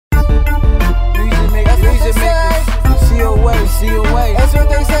see you away. That's what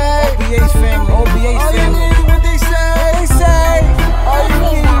they say. OBH family, OBH All you family. need what they say. All you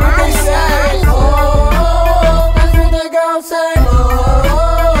need what they say. Oh, that's what the girls say.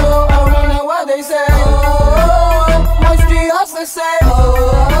 Oh, I wonder what they say. Oh, my street hustler say.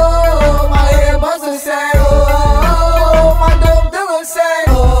 Oh, my head buster say. Oh, my dope dealer say.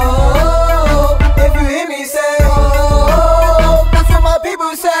 Oh, if you hear me say. Oh, that's what my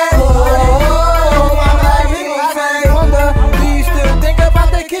people say. Oh, my black people say. Wonder, do you still think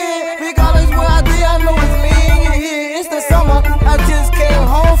about the kid? Regardless what I did, I know it's me and you here. It's the summer, I just came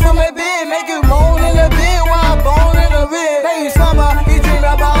home from a bed. Make you moan in a bed while I bone in a bed. Now you summer, you dream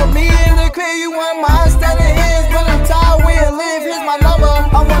about me in the crib. You want mine instead of his, but I'm tired where you live. Here's my number.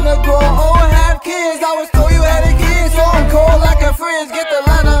 I wanna grow old, have kids. I was told you had a kid, so I'm cold like a fridge. Get the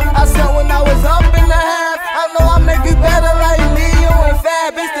letter I sent when I was up in the half. I know I make you better like Leo and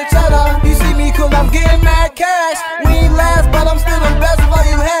Fab. It's the cheddar. You see me cause I'm getting mad cash. We ain't last, but I'm still the best love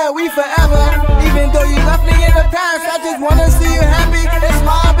you had. We forever. Even though you left me in the past, I just wanna see you happy. It's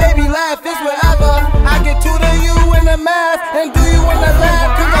my baby laugh, it's whatever. I can tutor you in the math and do you in the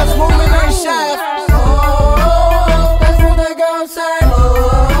lab, cause I'm smooth in the shaft. Oh, that's what the girls say.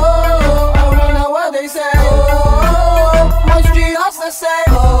 Oh, I wonder what they say. Oh, my street hustler say.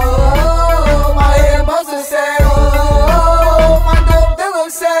 Oh, my head buster say. Oh, my dope dealer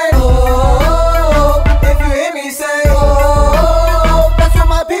say. Oh, if you hear me say. Oh, that's what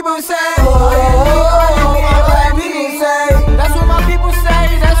my people say. Oh, my black people say. That's what my people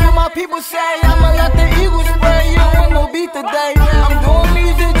say. That's what my people say. I'ma let the Eagles spray. You don't want no beat today. I'm doing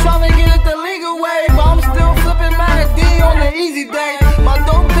music, trying to get it the legal way, but I'm still flipping my D on the easy day. My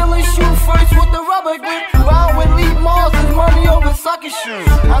dope dealer shoot first with the rubber grip. Round with Leap Moss is money over sucker shoes.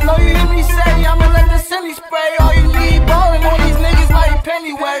 I know you hear me say I'ma let the city spray. All you need ballin' on these niggas like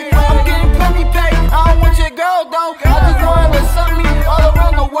Pennyway. I'm getting plenty pay. I don't want your girl though. I just wanna let something me all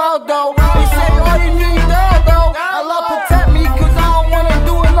around the world though. They say all you need though. I love protect me cause I don't wanna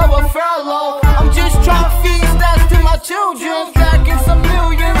do another furlough. I'm just trying to feed stats to my children. Stacking some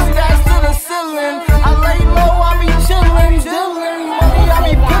millions, stats to the ceiling. I lay low, I be chillin', dealing money, I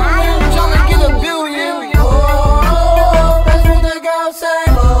be pillin', trying to get a billion. Oh, that's what the girls say.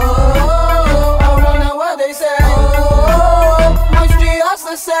 Oh, I wonder what they say. Oh, my street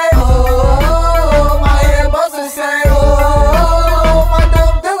hustler say. Oh, my head buster say. Oh, my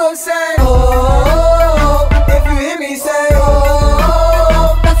dope dealer say. Oh, if you hear me say.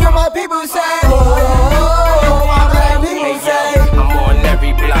 Oh, that's what my people say. Oh, my black people say. I'm on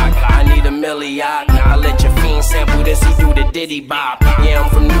every block, I need a million. I'll let your fiend sample this, he do the Diddy Bop. Yeah, I'm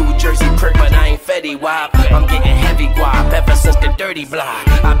from New Jersey, prick, but I ain't Fetty Wap. I'm getting heavy guap ever since the dirty block.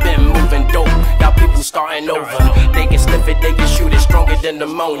 I've been moving dope, y'all people starting over. They can sniff it, they can shoot it, stronger than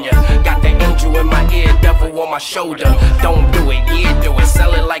pneumonia. Got the angel in my ear, devil on my shoulder. Don't do it, yeah, do it,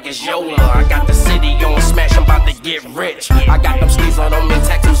 sell it like it's Yola. I got the city on smash, I'm about to get rich. I got them sleeves on me,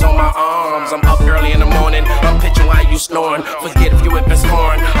 tattoos on my arms. I'm up early in the morning, I'm pitching while you snoring. Forget if you whip and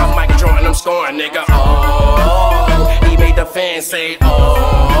scoring, I'm Mike Jordan, I'm scoring, nigga. Oh, he made the fans say,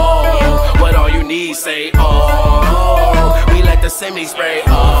 oh, what all you need say, oh, we let the semi spray,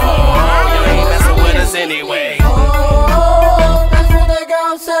 oh, you ain't messing with us anyway. Oh, that's what the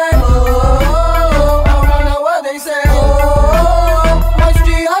girls say. Oh, I wonder what they say. Oh, my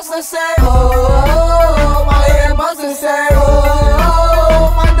street hustler say. Oh, my head buster say.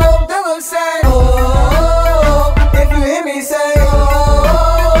 Oh, my dope dealer say. Oh, if you hear me say.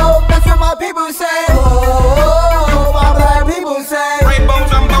 Oh, that's what my people say. Oh, my black people say.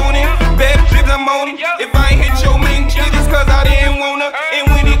 Rainbows I'm boning, bad jibs I'm owning. If I ain't hit your main jib, it's cause I didn't wanna. And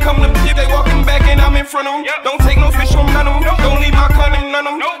when it come to jib, they walking back and I'm in front of them. Don't take no fish from none of them. Don't leave my cunning none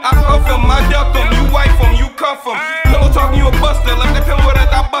of them. I cuff them, I duck them. You wife them, you cuff them. Pillow talking, you a buster. Like that pillow that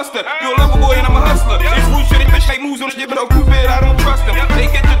I buster. You a lover boy and I'm a hustler. It's rude shit, bitch like moves on the shit, but no Cupid, I don't trust them. They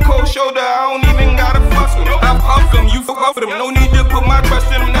get the cold shoulder, I don't even gotta fuss them. I puff them, you fuck off with them. No need to put my trust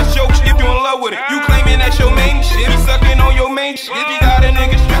in them. That's your shit, you in love with it. You claiming that's your main shit. You sucking on your main shit. You got a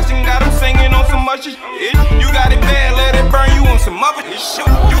nigga stressing, got him singing on some other shit. You got it bad, let it burn you on some other shit.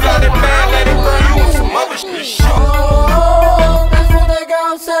 You got it bad, let it burn you on some other shit. Oh, that's what the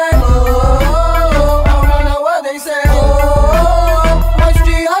girls say. Oh, I wonder what they say. Oh, my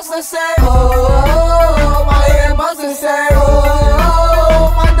street hustler say. Oh, my head buster say.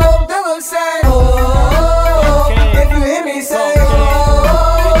 Oh, my dope dealer say. Oh, if you hear me say.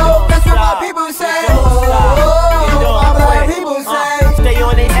 Oh, that's what my people say. Oh, my black people say. Stay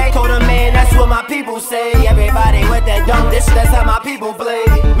on the echo, the man, that's what my people say. Everybody with that dumb, that's how my people play.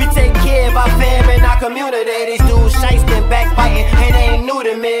 We take care of our fam and our community. These dudes shystin', backbiting, and they ain't new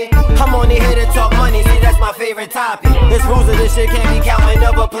to me. I'm only here to talk money, see that's my favorite topic. This rules of this shit can't be counting,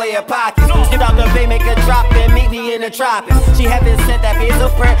 never play a pocket. Skip out the bay, make a drop, and meet me in the tropics. She haven't sent that piece of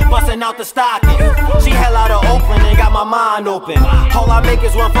print, busting out the stocking. She hell out of Oakland and got my mind open. All I make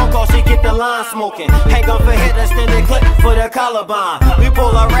is one phone call, she get the line smoking. Hang up for hit, extended clip for the Columbine. We pull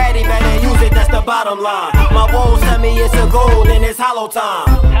a ratty, better use it, that's the bottom line. My woes tell me it's a gold and it's hollow time.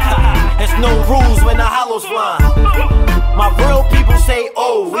 There's no rules when the hollows fly. My real people say,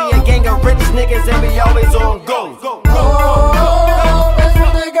 oh, we a gang of rich niggas and we always on go. Oh, that's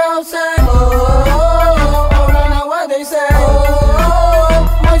what the girls say. Oh.